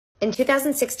In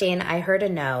 2016, I heard a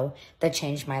no that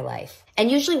changed my life.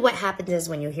 And usually what happens is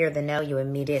when you hear the no, you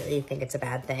immediately think it's a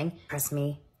bad thing. Trust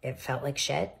me, it felt like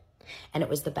shit. And it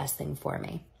was the best thing for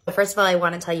me. But first of all, I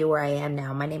want to tell you where I am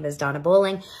now. My name is Donna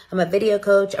Bowling. I'm a video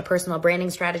coach, a personal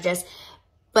branding strategist.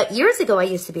 But years ago, I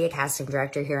used to be a casting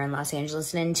director here in Los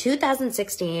Angeles. And in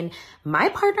 2016, my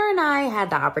partner and I had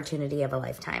the opportunity of a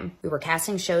lifetime. We were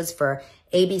casting shows for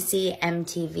ABC,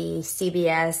 MTV,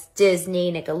 CBS,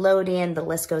 Disney, Nickelodeon, the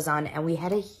list goes on. And we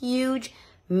had a huge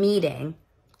meeting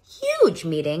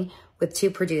with two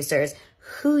producers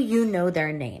who you know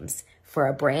their names for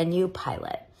a brand new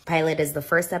pilot. Pilot is the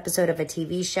first episode of a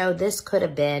TV show. This could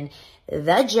have been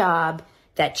the job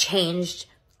that changed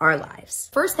our lives.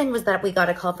 First thing was that we got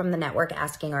a call from the network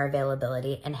asking our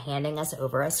availability and handing us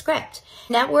over a script.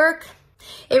 Network,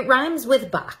 it rhymes with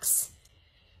box.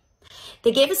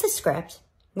 They gave us a script,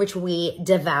 which we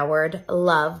devoured,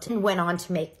 loved, and went on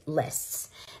to make lists.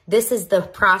 This is the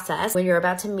process when you're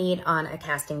about to meet on a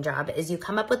casting job, is you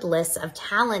come up with lists of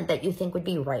talent that you think would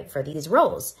be right for these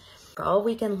roles. All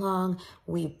weekend long,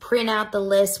 we print out the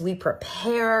list, we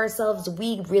prepare ourselves,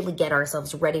 we really get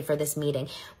ourselves ready for this meeting.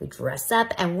 We dress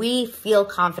up and we feel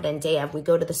confident day of. We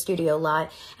go to the studio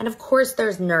lot, and of course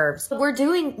there's nerves. But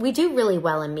we do really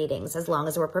well in meetings as long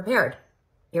as we're prepared.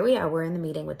 Here we are, we're in the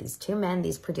meeting with these two men,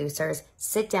 these producers,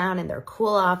 sit down in their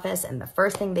cool office, and the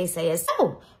first thing they say is,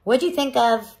 "Oh, what'd you think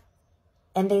of?"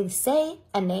 And they say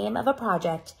a name of a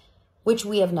project which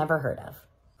we have never heard of.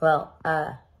 Well,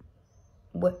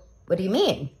 what do you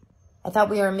mean? I thought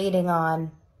we were meeting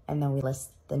on, and then we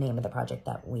list the name of the project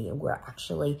that we were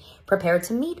actually prepared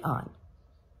to meet on.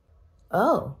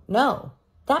 Oh, no,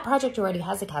 that project already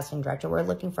has a casting director. We're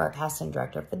looking for a casting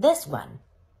director for this one.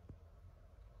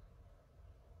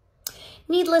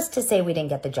 Needless to say, we didn't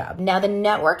get the job. Now, the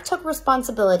network took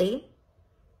responsibility.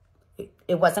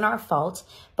 It wasn't our fault,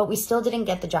 but we still didn't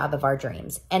get the job of our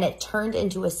dreams. And it turned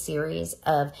into a series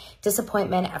of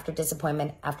disappointment after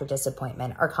disappointment after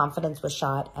disappointment. Our confidence was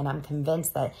shot, and I'm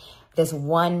convinced that this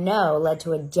one no led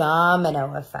to a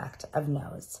domino effect of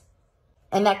no's.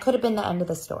 And that could have been the end of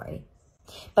the story.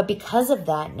 But because of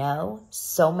that no,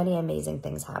 so many amazing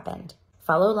things happened.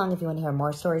 Follow along if you want to hear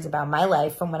more stories about my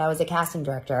life from when I was a casting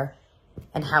director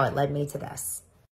and how it led me to this.